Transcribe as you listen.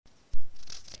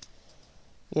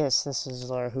Yes, this is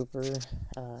Laura Hooper,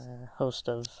 host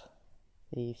of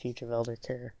the Future of Elder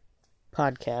Care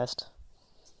podcast.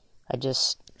 I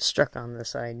just struck on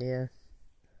this idea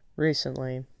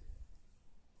recently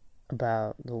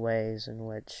about the ways in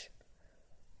which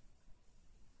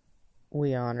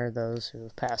we honor those who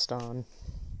have passed on.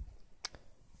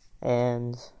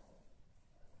 And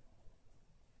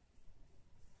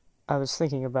I was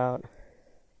thinking about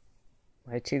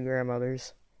my two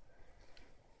grandmothers.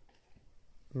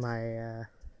 My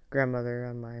grandmother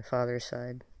on my father's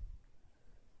side,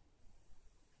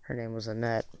 her name was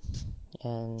Annette,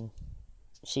 and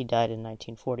she died in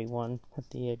 1941 at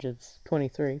the age of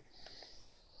 23.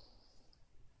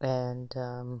 And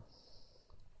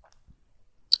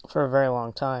for a very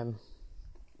long time,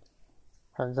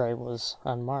 her grave was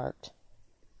unmarked.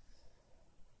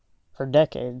 For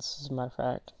decades, as a matter of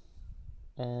fact.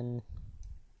 And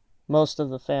most of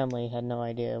the family had no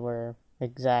idea where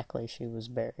exactly she was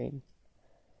buried.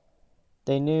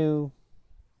 They knew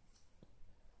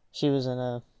she was in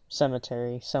a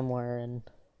cemetery somewhere in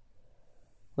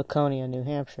Laconia, New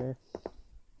Hampshire,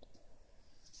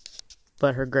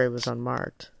 but her grave was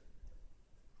unmarked.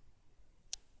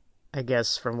 I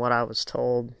guess from what I was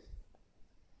told,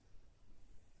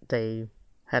 they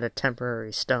had a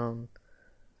temporary stone,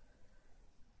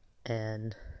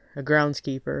 and a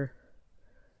groundskeeper,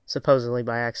 supposedly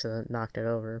by accident, knocked it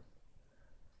over.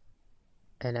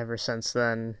 And ever since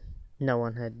then, no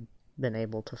one had been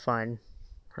able to find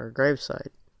her gravesite.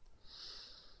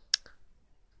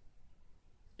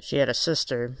 She had a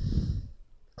sister,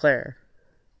 Claire,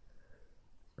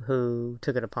 who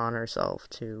took it upon herself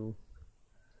to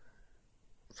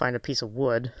find a piece of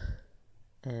wood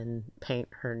and paint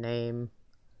her name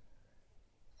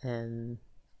and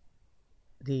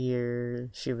the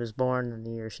year she was born and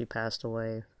the year she passed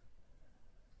away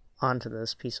onto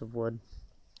this piece of wood.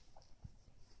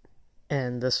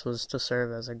 And this was to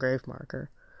serve as a grave marker.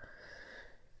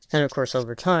 And of course,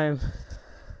 over time,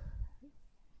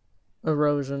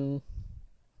 erosion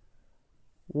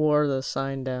wore the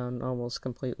sign down almost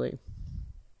completely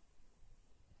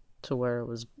to where it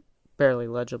was barely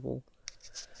legible.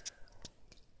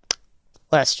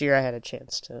 Last year I had a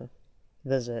chance to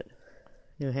visit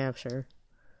New Hampshire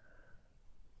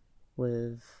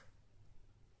with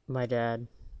my dad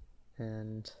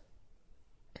and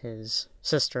his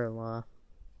sister-in-law,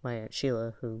 my Aunt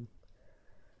Sheila, who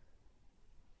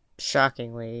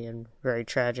shockingly and very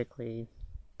tragically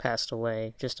passed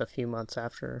away just a few months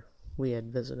after we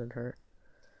had visited her.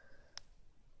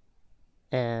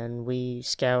 And we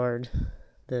scoured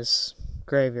this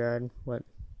graveyard what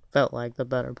felt like the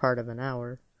better part of an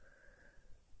hour.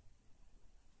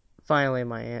 Finally,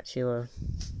 my Aunt Sheila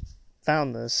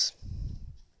found this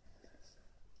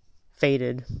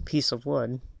faded piece of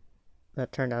wood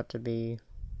that turned out to be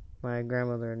my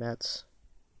grandmother Annette's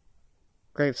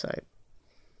gravesite.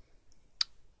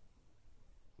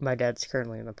 My dad's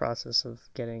currently in the process of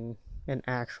getting an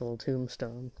actual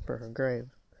tombstone for her grave.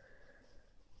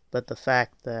 But the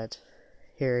fact that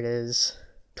here it is,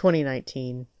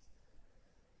 2019,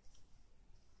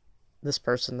 this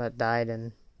person that died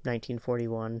in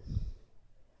 1941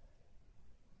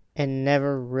 and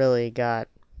never really got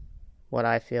what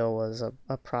I feel was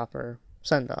a proper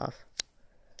send-off.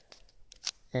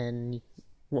 And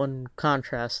one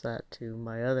contrast that to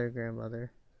my other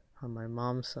grandmother on my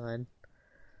mom's side,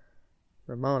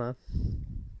 Ramona,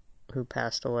 who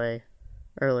passed away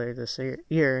earlier this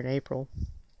year in April.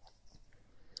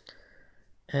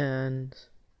 And it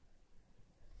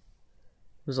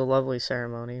was a lovely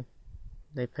ceremony.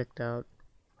 They picked out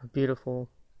a beautiful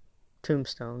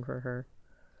tombstone for her.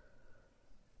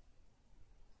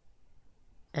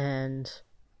 And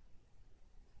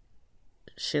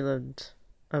she lived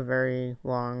a very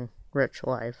long, rich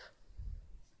life,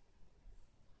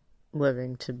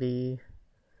 living to be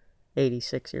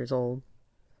 86 years old.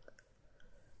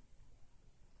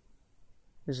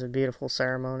 It was a beautiful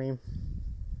ceremony.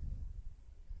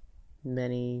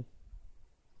 Many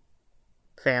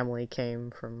family came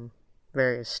from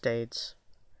various states.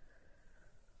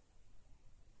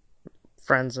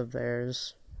 Friends of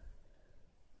theirs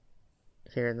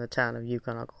here in the town of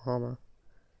Yukon, Oklahoma,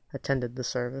 attended the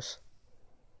service.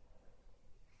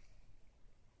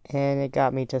 And it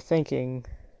got me to thinking,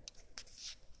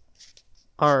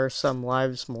 are some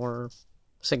lives more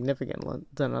significant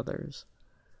than others?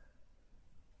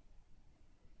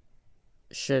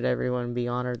 Should everyone be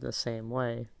honored the same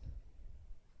way?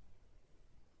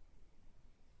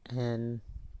 And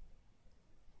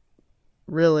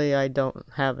really, I don't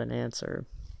have an answer.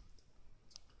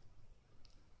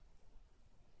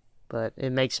 But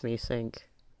it makes me think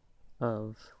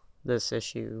of this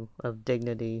issue of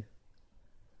dignity,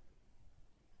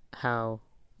 how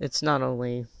it's not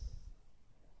only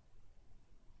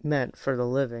meant for the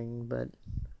living, but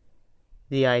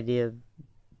the idea of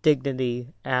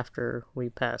dignity after we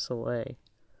pass away.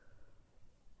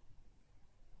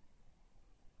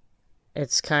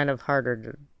 It's kind of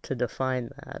harder to define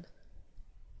that.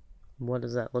 What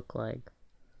does that look like?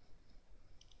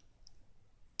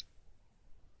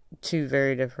 Two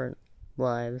very different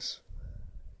lives.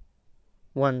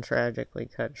 One tragically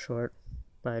cut short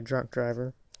by a drunk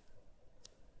driver.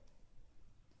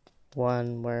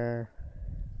 One where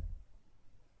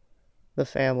the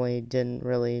family didn't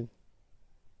really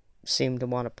seem to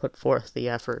want to put forth the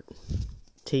effort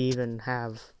to even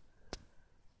have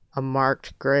a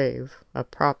marked grave, a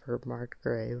proper marked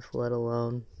grave, let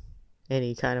alone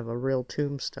any kind of a real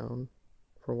tombstone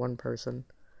for one person,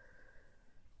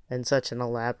 and such an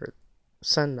elaborate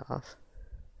send-off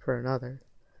for another.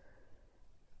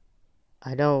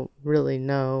 I don't really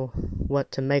know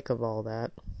what to make of all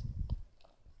that.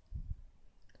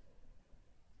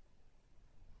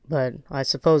 But I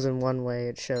suppose in one way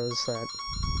it shows that...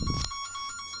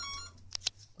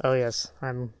 Oh yes,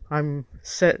 I'm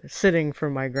sitting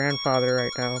for my grandfather right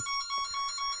now.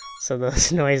 So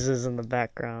those noises in the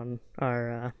background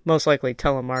are most likely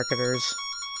telemarketers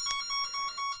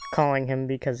calling him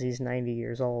because he's 90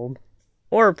 years old.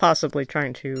 Or possibly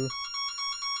trying to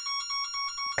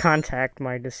contact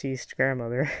my deceased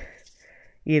grandmother.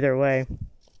 Either way.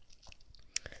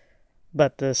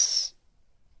 But this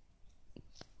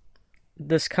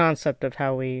concept of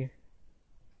how we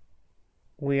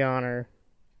honor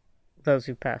those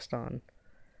who passed on.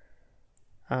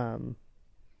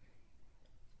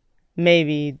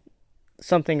 Maybe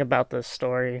something about this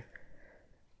story,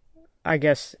 I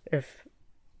guess if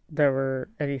there were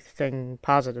anything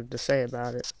positive to say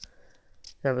about it,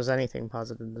 if there was anything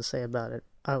positive to say about it,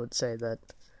 I would say that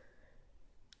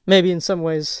maybe in some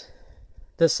ways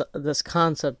this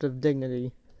concept of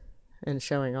dignity and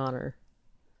showing honor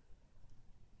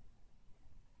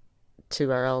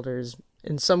to our elders,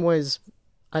 in some ways,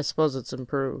 I suppose it's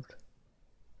improved.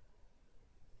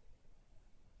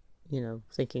 You know,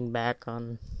 thinking back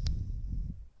on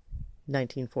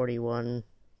 1941,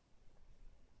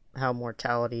 how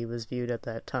mortality was viewed at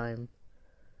that time,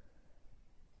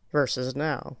 versus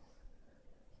now.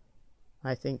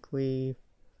 I think we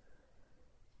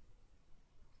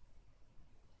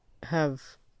have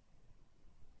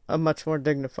a much more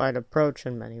dignified approach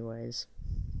in many ways.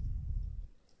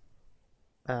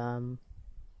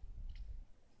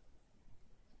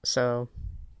 So,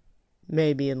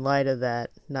 maybe in light of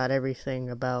that, not everything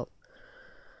about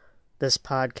this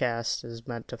podcast is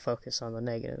meant to focus on the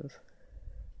negative.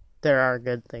 There are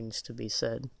good things to be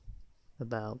said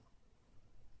about,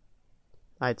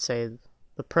 I'd say,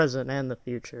 the present and the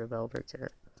future of elder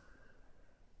care.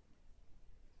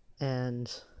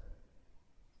 And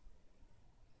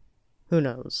who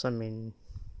knows? I mean,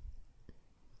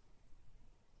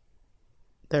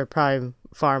 there are probably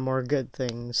far more good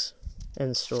things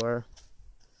in store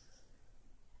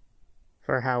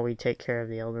for how we take care of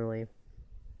the elderly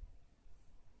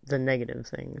than negative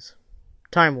things.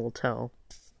 Time will tell.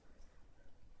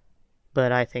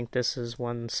 But I think this is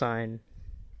one sign,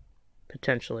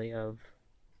 potentially, of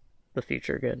the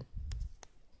future good.